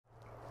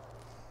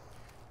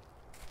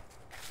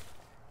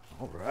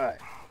All right,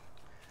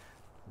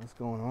 what's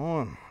going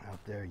on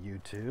out there,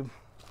 YouTube?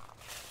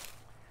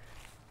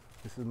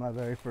 This is my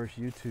very first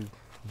YouTube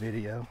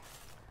video,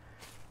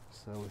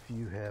 so if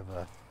you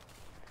have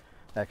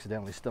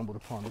accidentally stumbled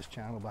upon this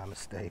channel by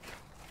mistake,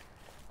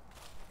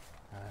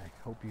 I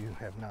hope you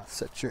have not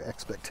set your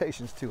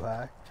expectations too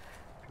high.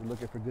 If you're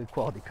looking for good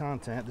quality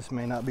content, this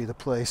may not be the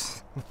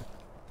place.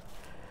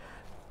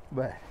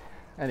 But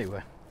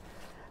anyway,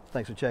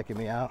 thanks for checking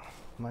me out.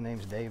 My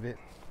name's David,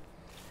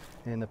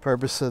 and the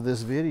purpose of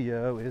this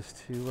video is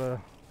to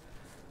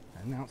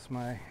announce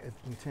my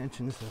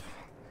intentions of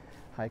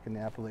hiking the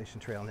Appalachian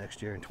Trail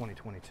next year in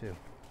 2022.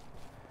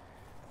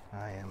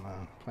 I am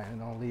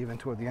planning on leaving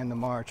toward the end of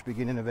March,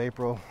 beginning of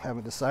April.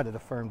 Haven't decided a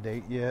firm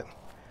date yet.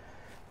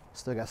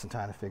 Still got some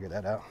time to figure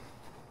that out.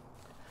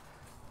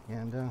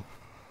 And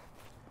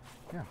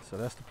yeah, so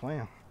that's the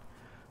plan.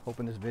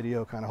 Hoping this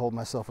video kind of hold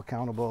myself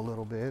accountable a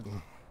little bit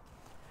and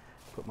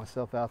put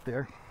myself out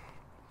there.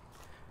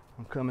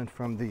 I'm coming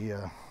from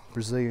the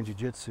Brazilian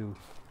Jiu-Jitsu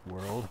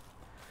world.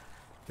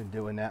 Been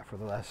doing that for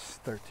the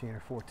last 13 or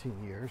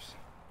 14 years.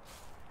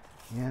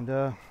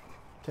 And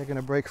taking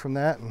a break from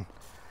that and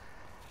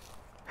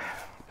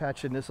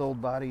patching this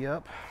old body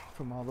up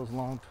from all those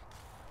long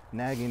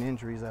nagging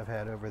injuries I've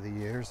had over the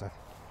years. I've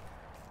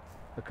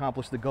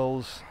accomplished the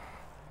goals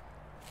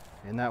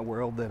in that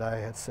world that I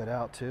had set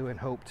out to and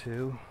hoped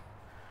to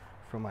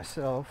for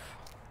myself.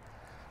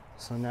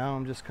 So now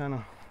I'm just kind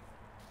of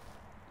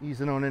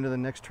easing on into the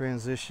next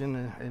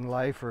transition in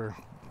life, or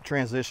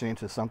transitioning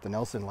to something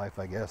else in life,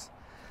 I guess.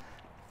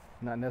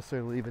 Not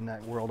necessarily leaving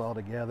that world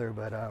altogether,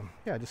 but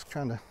yeah, just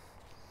trying to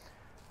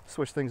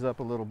switch things up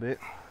a little bit,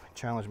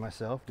 challenge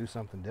myself, do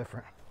something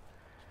different.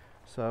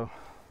 So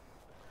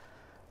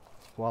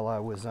while I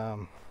was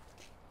doing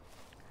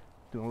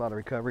a lot of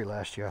recovery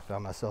last year, I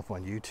found myself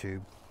on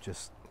YouTube.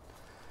 Just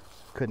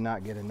could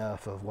not get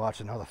enough of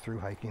watching all the through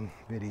hiking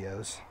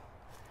videos,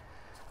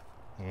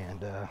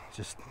 and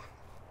just,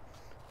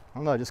 I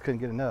don't know, I just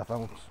couldn't get enough. I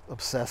was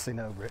obsessing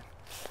over it,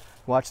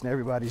 watching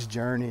everybody's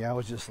journey. I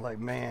was just like,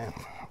 man,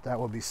 that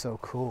would be so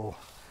cool.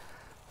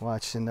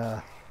 Watching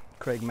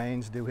Craig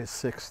Maines do his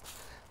 6th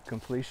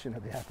completion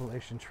of the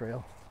Appalachian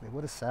Trail. I mean,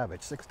 what a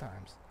savage, 6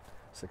 times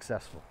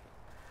successful.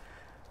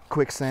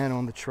 Quicksand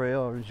on the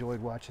trail, I enjoyed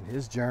watching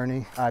his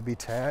journey. IB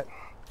Tat,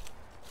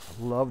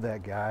 I love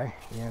that guy,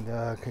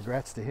 and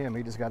congrats to him.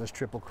 He just got his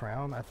triple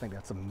crown. I think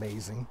that's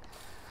amazing.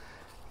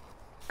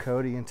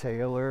 Cody and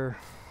Taylor,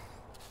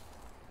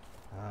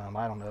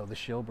 I don't know, the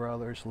Shill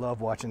brothers,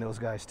 love watching those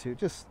guys too.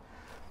 Just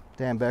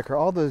Dan Becker,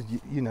 all the,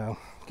 you know,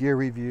 gear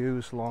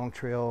reviews, long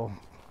trail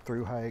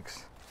through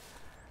hikes,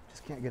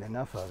 just can't get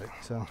enough of it.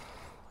 So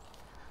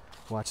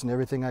watching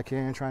everything I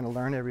can, trying to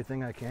learn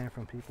everything I can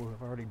from people who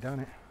have already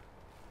done it.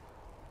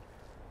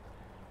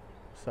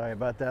 Sorry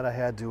about that, I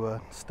had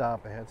to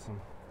stop. I had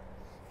some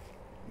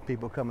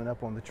people coming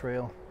up on the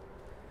trail.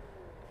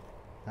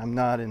 I'm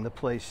not in the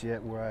place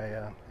yet where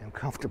I am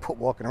comfortable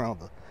walking around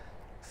with a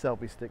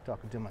selfie stick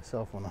talking to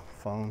myself on the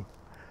phone.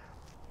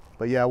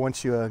 But yeah,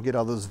 once you get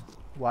all those,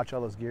 watch all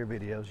those gear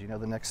videos, you know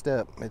the next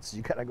step. It's,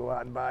 you gotta go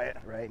out and buy it,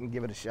 right, and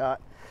give it a shot.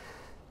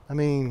 I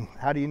mean,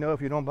 how do you know if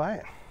you don't buy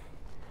it?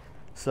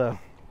 So,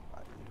 I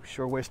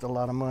sure wasted a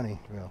lot of money.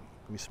 Well,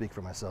 let me speak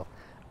for myself.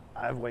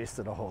 I've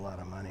wasted a whole lot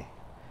of money.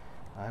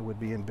 I would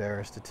be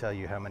embarrassed to tell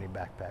you how many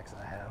backpacks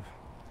I have.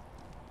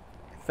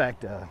 In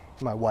fact,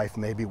 my wife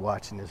may be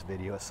watching this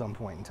video at some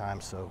point in time,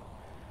 so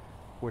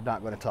we're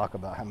not going to talk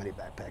about how many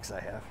backpacks I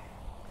have.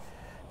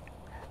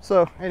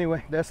 So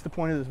anyway, that's the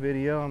point of this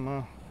video.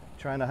 I'm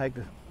trying to hike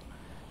the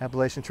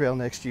Appalachian Trail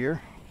next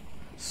year.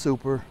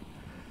 Super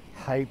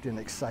hyped and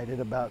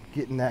excited about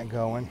getting that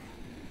going.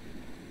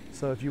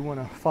 So if you want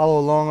to follow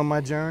along on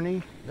my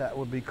journey, that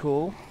would be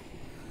cool.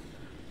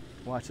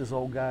 Watch this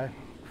old guy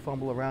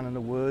fumble around in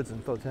the woods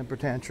and throw temper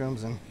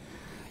tantrums and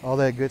all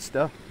that good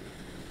stuff.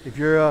 If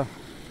you're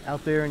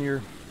out there and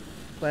you're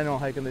planning on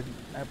hiking the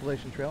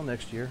Appalachian Trail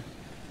next year,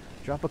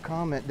 drop a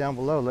comment down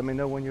below. Let me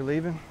know when you're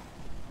leaving.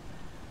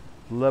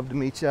 Love to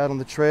meet you out on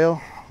the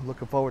trail.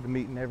 Looking forward to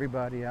meeting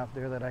everybody out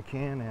there that I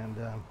can, and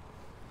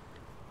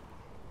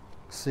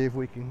see if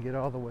we can get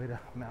all the way to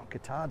Mount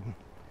Katahdin.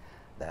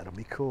 That'll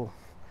be cool.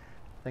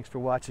 Thanks for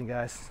watching,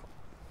 guys.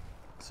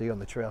 See you on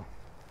the trail.